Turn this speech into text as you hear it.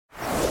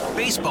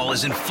Baseball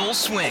is in full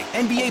swing.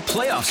 NBA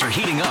playoffs are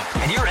heating up,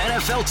 and your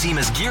NFL team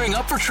is gearing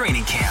up for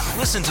training camp.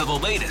 Listen to the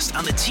latest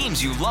on the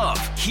teams you love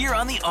here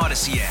on the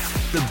Odyssey app.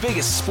 The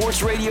biggest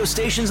sports radio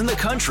stations in the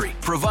country,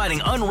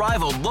 providing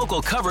unrivaled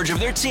local coverage of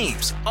their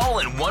teams, all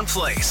in one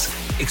place.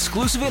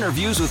 Exclusive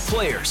interviews with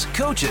players,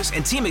 coaches,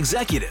 and team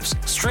executives,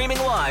 streaming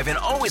live and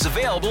always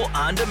available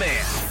on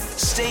demand.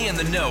 Stay in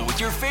the know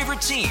with your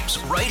favorite teams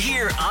right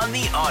here on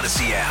the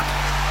Odyssey app.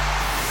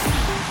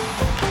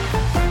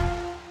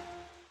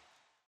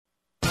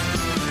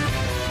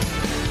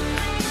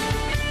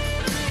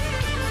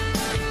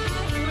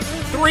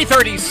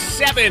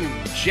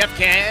 3:37, Jeff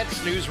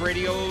Katz, News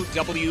Radio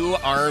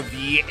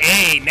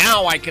WRVA.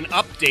 Now I can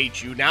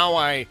update you. Now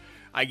I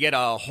get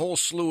a whole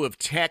slew of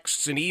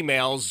texts and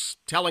emails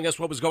telling us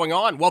what was going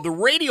on. Well, the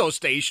radio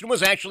station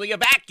was actually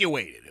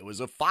evacuated. It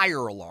was a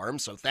fire alarm,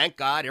 so thank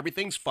God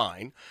everything's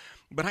fine.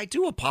 But I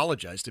do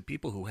apologize to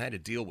people who had to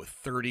deal with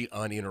 30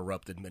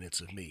 uninterrupted minutes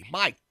of me.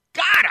 My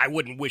God, I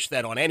wouldn't wish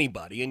that on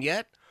anybody, and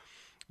yet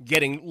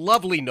getting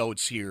lovely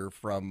notes here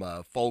from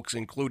folks,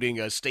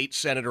 including State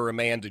Senator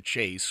Amanda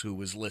Chase, who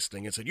was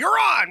listening and said, "You're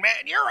on,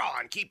 man, you're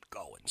on. Keep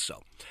going."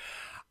 So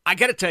I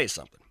got to tell you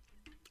something.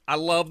 I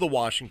love the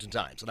Washington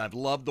Times, and I've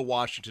loved the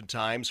Washington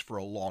Times for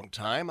a long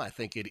time. I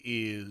think it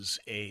is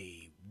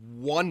a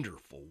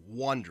wonderful,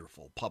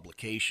 wonderful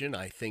publication.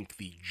 I think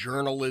the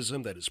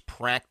journalism that is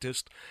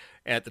practiced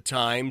at the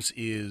Times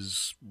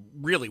is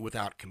really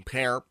without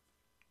compare.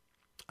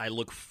 I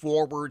look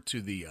forward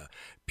to the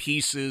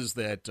pieces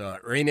that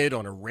are in it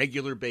on a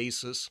regular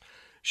basis.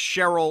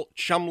 Cheryl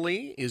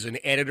Chumley is an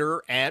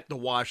editor at the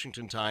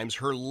Washington Times.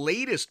 Her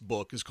latest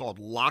book is called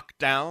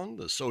Lockdown,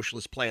 The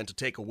Socialist Plan to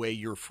Take Away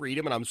Your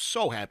Freedom, and I'm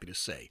so happy to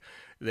say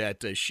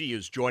that she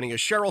is joining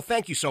us. Cheryl,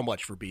 thank you so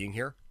much for being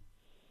here.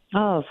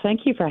 Oh,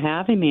 thank you for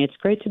having me. It's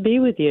great to be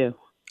with you.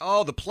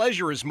 Oh, the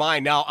pleasure is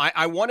mine. Now,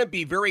 I want to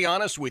be very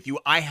honest with you.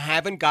 I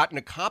haven't gotten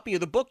a copy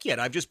of the book yet.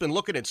 I've just been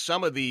looking at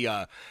some of the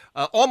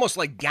almost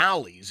like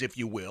galleys, if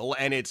you will,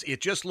 and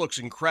it just looks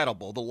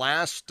incredible. The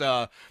last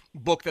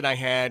book that I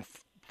had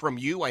from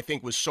you, I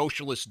think, was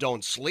Socialists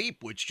Don't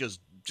Sleep, which just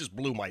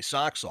blew my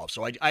socks off.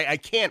 So I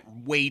can't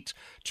wait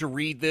to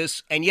read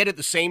this. And yet at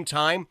the same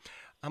time,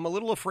 I'm a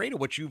little afraid of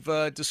what you've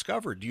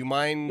discovered. Do you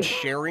mind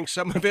sharing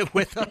some of it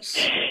with us?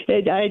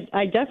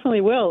 I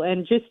definitely will.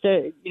 And just,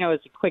 as a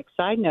quick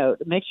side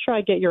note, make sure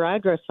I get your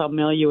address. I'll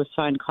mail you a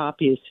signed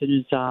copy as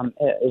soon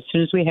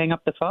as we hang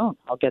up the phone.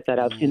 I'll get that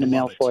out in the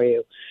mail for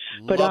you.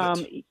 But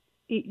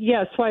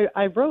yeah, so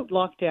I wrote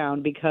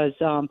Lockdown because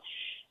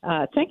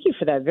thank you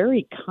for that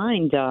very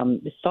kind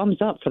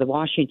thumbs up for the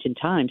Washington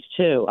Times,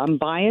 too. I'm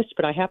biased,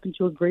 but I happen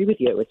to agree with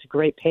you. It's a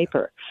great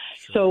paper.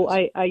 Sure so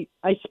I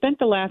spent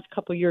the last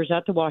couple of years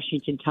at the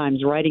Washington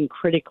Times writing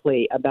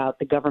critically about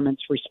the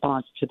government's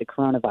response to the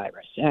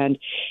coronavirus. And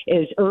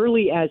as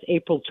early as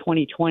April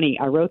 2020,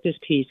 I wrote this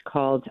piece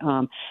called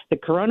The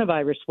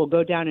Coronavirus Will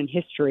Go Down in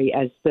History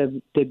as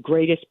the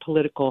Greatest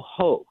Political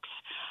Hoax.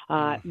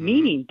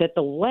 Meaning that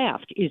the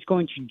left is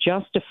going to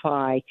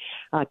justify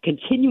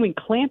continuing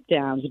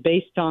clampdowns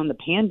based on the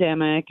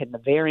pandemic and the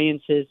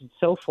variances and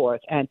so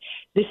forth. And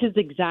this is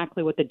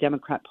exactly what the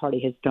Democrat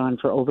Party has done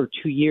for over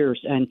 2 years.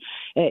 And,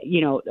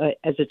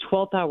 as a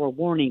 12th hour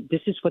warning,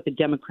 this is what the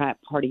Democrat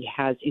Party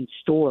has in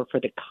store for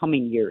the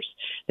coming years.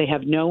 They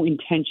have no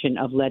intention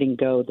of letting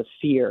go the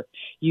fear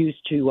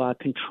used to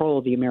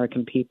control the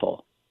American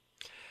people.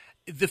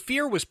 The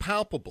fear was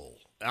palpable.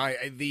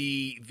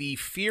 The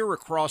fear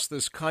across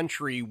this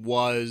country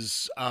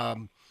was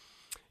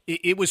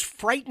it was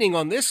frightening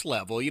on this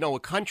level. A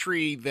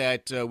country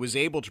that was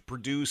able to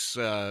produce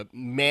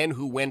men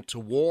who went to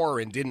war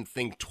and didn't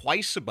think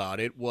twice about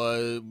it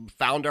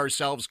found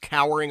ourselves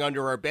cowering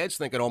under our beds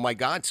thinking, oh, my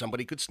God,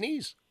 somebody could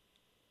sneeze.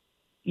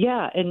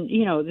 Yeah, and,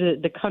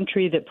 the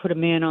country that put a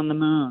man on the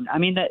moon. I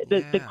mean,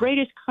 the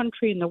greatest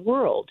country in the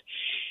world.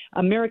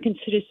 American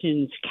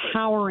citizens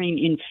cowering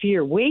in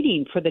fear,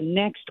 waiting for the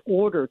next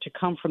order to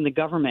come from the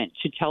government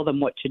to tell them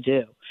what to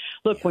do.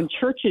 Look, when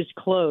churches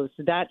closed,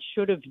 that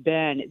should have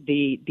been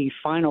the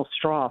final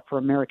straw for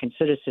American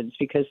citizens,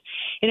 because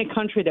in a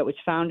country that was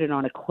founded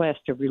on a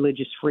quest of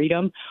religious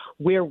freedom,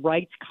 where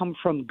rights come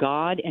from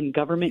God and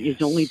government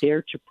is only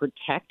there to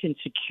protect and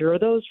secure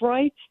those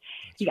rights,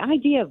 the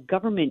idea of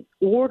government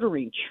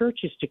ordering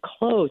churches to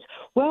close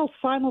while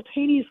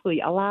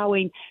simultaneously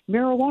allowing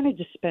marijuana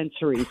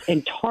dispensaries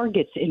and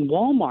Targets and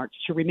Walmarts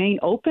to remain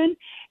open,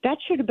 that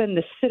should have been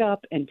the sit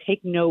up and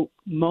take note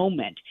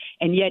moment.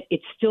 And yet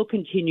it still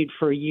continued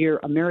for a year.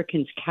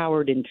 Americans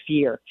cowered in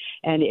fear.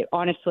 And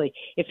honestly,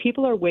 if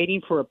people are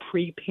waiting for a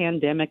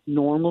pre-pandemic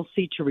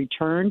normalcy to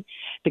return,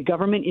 the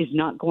government is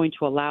not going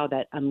to allow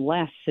that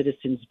unless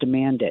citizens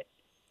demand it.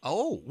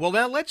 Oh, well,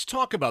 now let's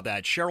talk about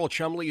that. Cheryl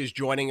Chumley is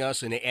joining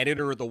us, an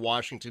editor of the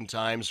Washington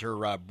Times.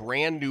 Her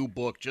brand new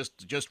book,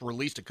 just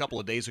released a couple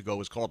of days ago,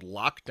 is called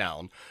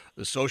Lockdown,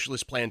 The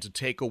Socialist Plan to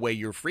Take Away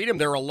Your Freedom.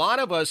 There are a lot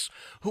of us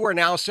who are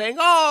now saying,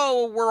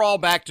 oh, we're all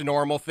back to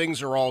normal,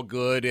 things are all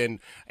good,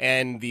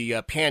 and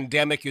the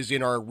pandemic is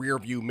in our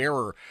rearview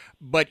mirror.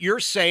 But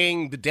you're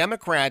saying the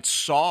Democrats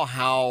saw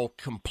how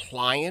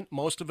compliant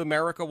most of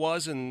America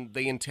was, and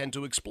they intend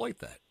to exploit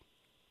that.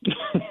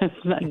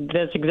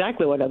 That's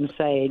exactly what I'm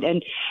saying.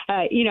 And,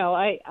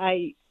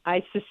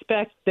 I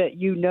suspect that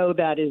you know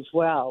that as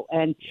well.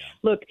 And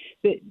look,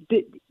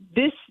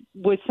 this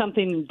was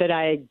something that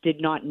I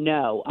did not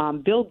know.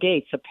 Bill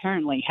Gates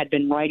apparently had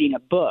been writing a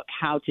book,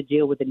 How to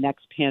Deal with the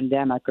Next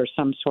Pandemic, or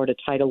some sort of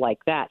title like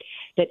that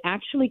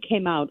actually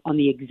came out on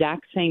the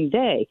exact same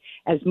day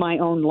as my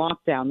own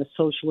Lockdown, The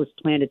Socialist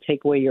Plan to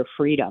Take Away Your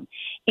Freedom.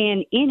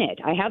 And in it,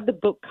 I have the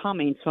book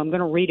coming, so I'm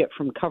going to read it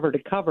from cover to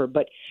cover.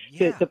 But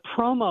the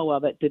promo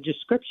of it, the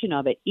description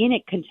of it, in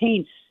it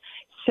contains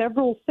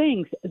several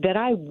things that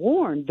I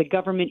warned the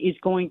government is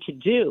going to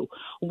do.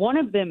 One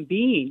of them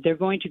being they're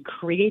going to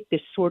create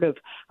this sort of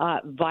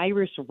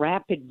virus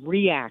rapid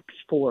reacts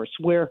force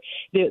where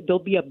there'll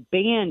be a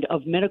band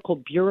of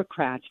medical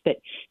bureaucrats that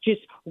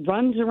just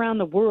runs around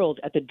the world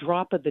at the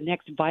drop of the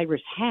next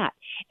virus hat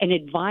and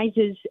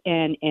advises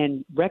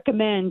and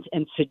recommends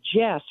and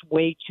suggests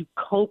ways to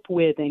cope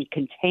with and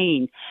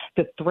contain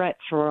the threat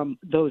from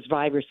those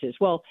viruses.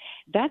 Well,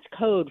 that's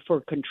code for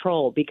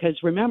control, because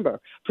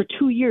remember, for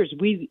 2 years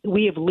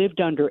we have lived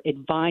under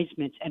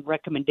advisements and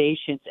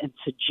recommendations and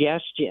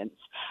suggestions.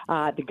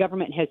 The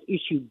government has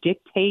issued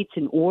dictates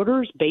and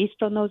orders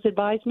based on those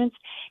advisements.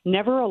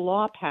 Never a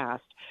law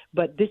passed,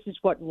 but this is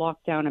what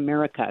locked down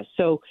America.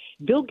 So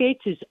Bill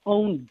Gates'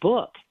 own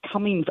book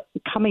coming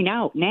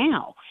out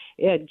now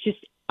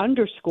just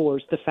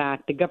underscores the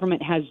fact the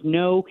government has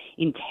no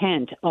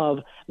intent of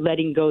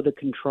letting go the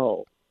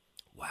control.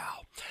 Wow.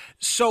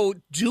 So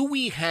do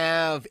we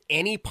have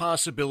any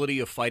possibility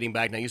of fighting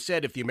back? Now, you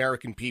said if the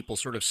American people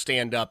sort of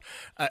stand up,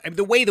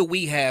 the way that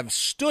we have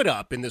stood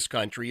up in this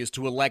country is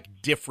to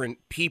elect different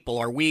people.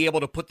 Are we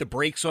able to put the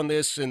brakes on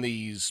this in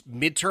these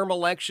midterm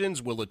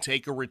elections? Will it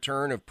take a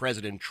return of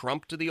President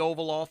Trump to the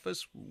Oval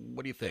Office?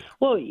 What do you think?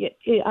 Well,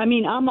 I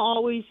mean, I'm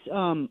always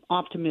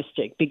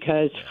optimistic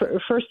because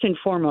first and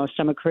foremost,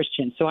 I'm a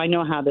Christian, so I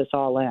know how this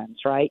all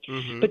ends, right?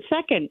 Mm-hmm. But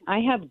second, I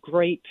have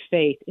great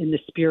faith in the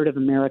spirit of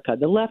America.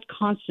 The left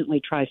constantly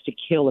tries to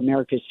kill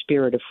America's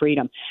spirit of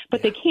freedom,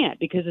 but they can't,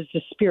 because it's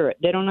a spirit.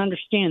 They don't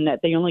understand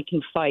that they only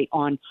can fight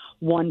on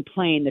one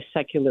plane, the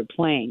secular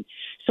plane.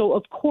 So,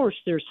 of course,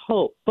 there's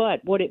hope.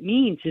 But what it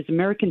means is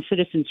American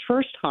citizens,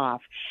 first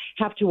off,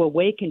 have to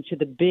awaken to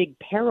the big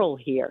peril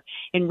here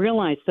and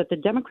realize that the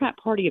Democrat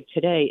Party of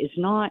today is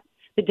not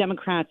the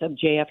Democrats of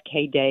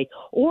JFK Day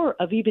or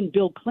of even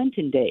Bill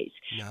Clinton days.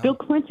 No. Bill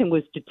Clinton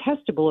was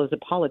detestable as a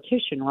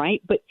politician,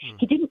 right? But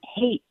he didn't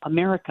hate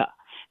America.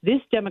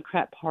 This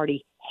Democrat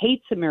Party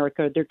hates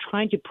America. They're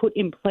trying to put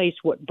in place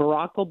what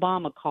Barack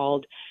Obama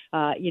called,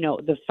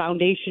 the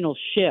foundational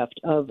shift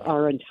of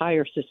our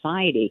entire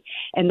society.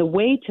 And the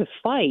way to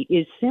fight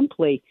is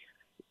simply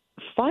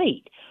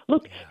fight.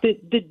 Look,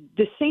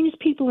 the sanest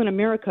people in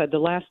America the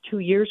last 2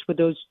 years were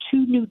those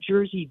 2 New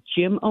Jersey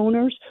gym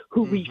owners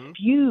who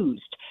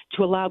refused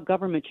to allow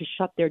government to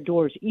shut their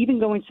doors, even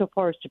going so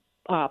far as to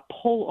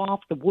pull off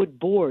the wood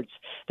boards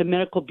the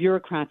medical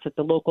bureaucrats at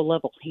the local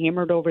level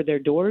hammered over their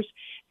doors.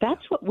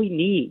 That's what we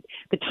need.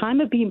 The time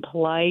of being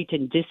polite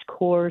and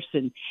discourse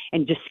and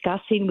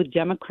discussing with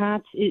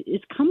Democrats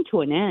is come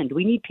to an end.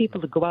 We need people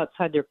to go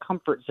outside their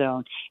comfort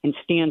zone and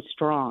stand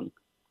strong.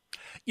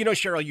 You know,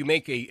 Cheryl, you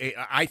make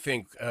I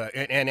think,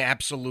 an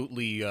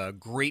absolutely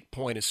great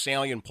point, a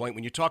salient point,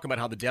 when you talk about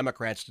how the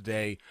Democrats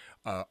today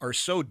are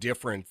so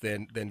different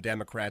than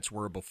Democrats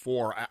were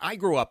before. I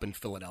grew up in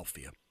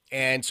Philadelphia,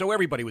 and so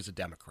everybody was a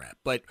Democrat.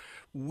 But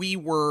we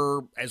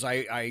were, as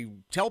I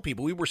tell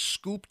people, we were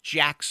Scoop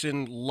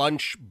Jackson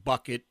lunch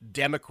bucket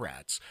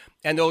Democrats.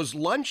 And those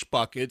lunch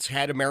buckets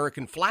had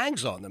American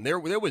flags on them. There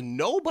was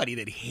nobody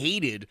that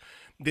hated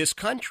this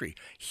country.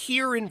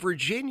 Here in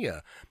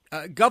Virginia,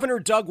 Governor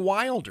Doug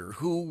Wilder,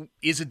 who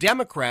is a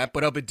Democrat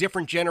but of a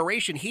different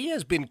generation, he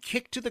has been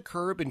kicked to the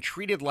curb and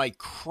treated like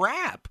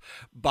crap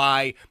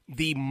by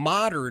the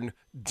modern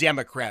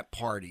Democrat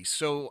Party.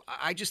 So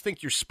I just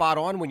think you're spot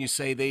on when you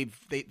say they've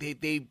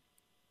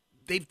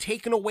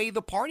taken away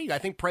the party. I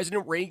think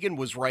President Reagan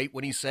was right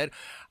when he said,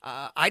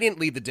 I didn't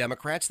leave the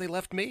Democrats, they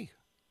left me.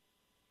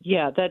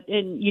 Yeah,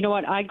 and you know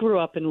what? I grew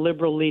up in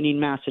liberal-leaning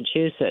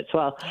Massachusetts.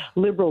 Well,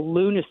 liberal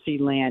lunacy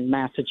land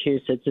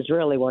Massachusetts is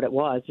really what it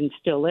was and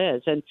still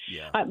is. And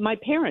my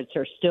parents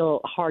are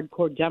still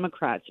hardcore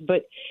Democrats.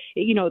 But,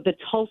 the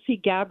Tulsi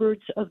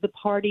Gabbards of the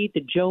party,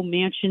 the Joe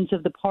Manchins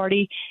of the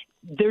party,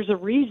 there's a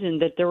reason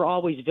that they're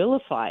always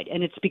vilified,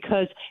 and it's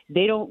because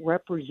they don't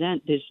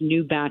represent this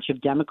new batch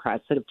of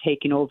Democrats that have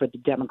taken over the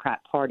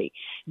Democrat Party.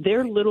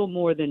 They're little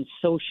more than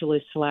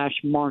socialist /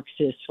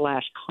 Marxist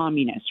 /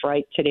 communist,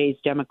 right? Today's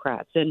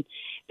Democrats. And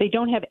they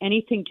don't have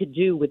anything to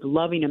do with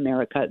loving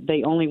America.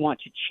 They only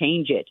want to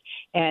change it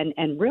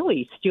and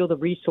really steal the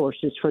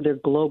resources for their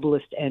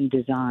globalist end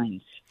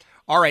designs.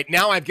 All right,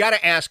 now I've got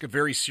to ask a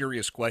very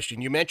serious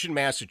question. You mentioned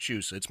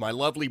Massachusetts. My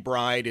lovely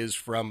bride is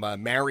from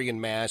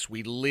Marion, Mass.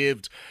 We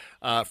lived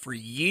for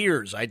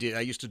years. I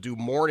used to do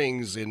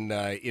mornings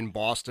in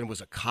Boston.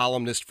 Was a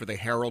columnist for the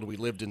Herald. We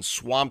lived in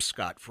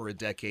Swampscott for a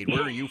decade.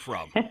 Where are you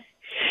from?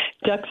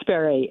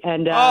 Duxbury,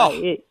 and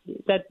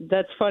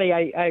that's funny.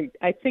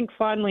 I think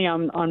fondly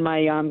on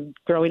my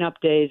growing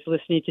up days,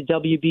 listening to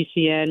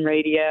WBCN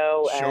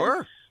radio.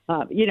 Sure.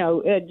 I don't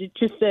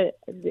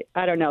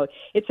know.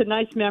 It's a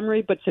nice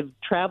memory, but to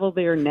travel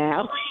there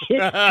now,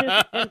 it's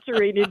just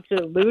entering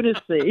into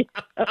lunacy.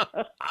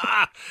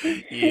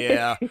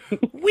 Yeah.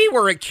 We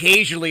were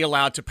occasionally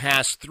allowed to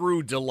pass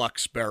through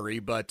Deluxeberry,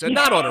 but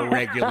not on a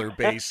regular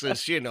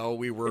basis.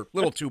 We were a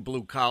little too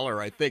blue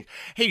collar, I think.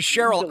 Hey,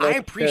 Cheryl, I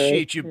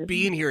appreciate you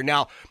being here.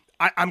 Now,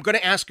 I'm going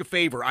to ask a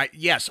favor. I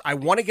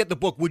want to get the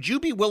book. Would you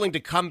be willing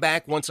to come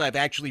back once I've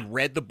actually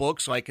read the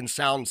book so I can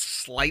sound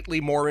slightly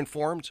more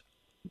informed?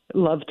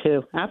 Love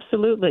to.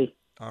 Absolutely.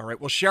 All right.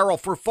 Well, Cheryl,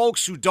 for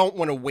folks who don't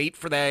want to wait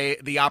for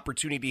the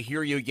opportunity to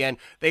hear you again,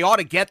 they ought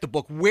to get the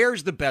book.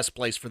 Where's the best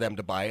place for them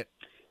to buy it?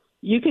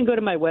 You can go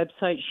to my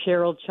website,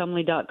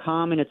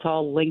 CherylChumley.com, and it's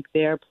all linked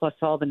there, plus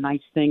all the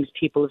nice things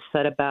people have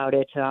said about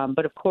it.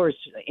 But, of course,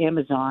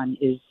 Amazon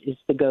is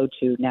the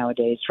go-to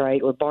nowadays,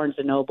 right? Or Barnes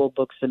 & Noble,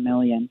 Books A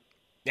Million.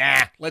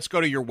 Let's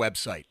go to your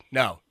website.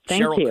 No.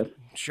 Thank you.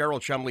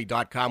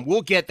 CherylChumley.com.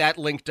 We'll get that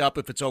linked up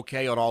if it's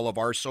okay on all of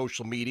our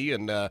social media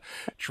and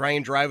try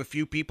and drive a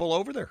few people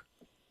over there.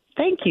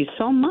 Thank you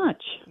so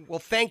much. Well,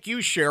 thank you,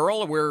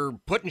 Cheryl. We're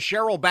putting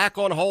Cheryl back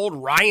on hold.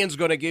 Ryan's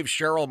going to give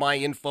Cheryl my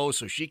info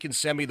so she can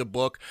send me the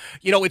book.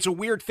 It's a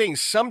weird thing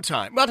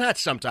sometimes. Well, not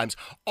sometimes.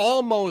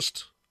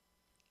 Almost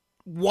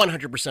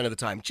 100% of the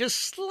time. Just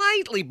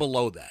slightly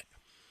below that.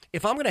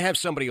 If I'm going to have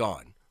somebody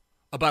on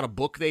about a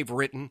book they've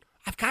written,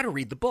 I've got to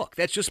read the book.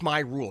 That's just my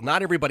rule.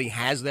 Not everybody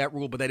has that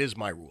rule, but that is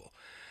my rule.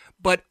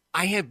 But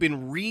I have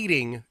been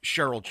reading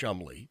Cheryl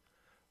Chumley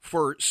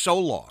for so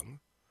long.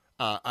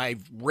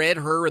 I've read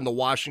her in the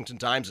Washington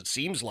Times, it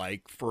seems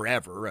like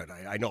forever, and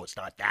I know it's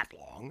not that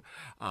long.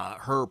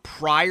 Her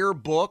prior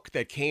book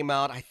that came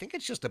out, I think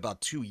it's just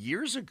about 2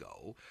 years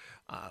ago,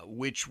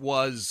 which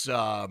was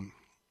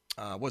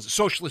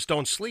Socialists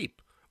Don't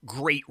Sleep.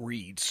 Great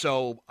read.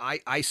 So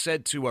I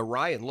said to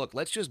Ryan, look,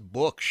 let's just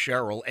book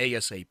Cheryl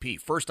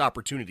ASAP. First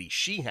opportunity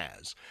she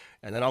has,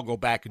 and then I'll go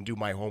back and do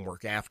my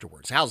homework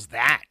afterwards. How's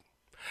that?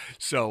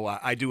 So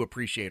I do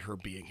appreciate her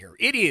being here.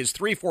 It is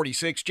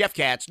 3:46. Jeff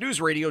Katz,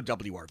 News Radio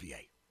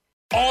WRVA.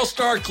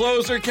 All-star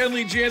closer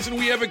Kenley Jansen,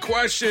 we have a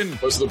question.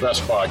 What's the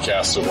best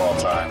podcast of all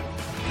time?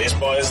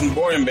 Baseball isn't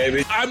boring,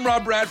 baby. I'm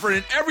Rob Bradford,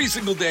 and every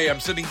single day I'm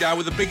sitting down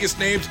with the biggest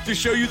names to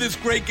show you this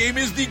great game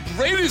is the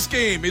greatest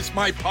game. It's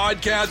my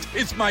podcast.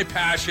 It's my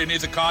passion.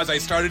 It's a cause I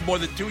started more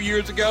than 2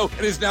 years ago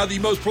and is now the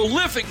most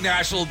prolific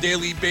national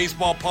daily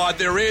baseball pod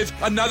there is.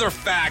 Another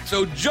fact.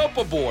 So jump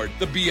aboard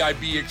the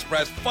BIB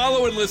Express.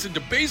 Follow and listen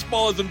to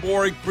Baseball Isn't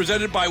Boring,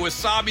 presented by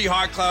Wasabi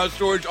Hot Cloud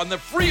Storage on the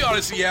free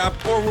Odyssey app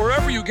or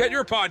wherever you get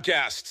your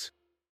podcasts.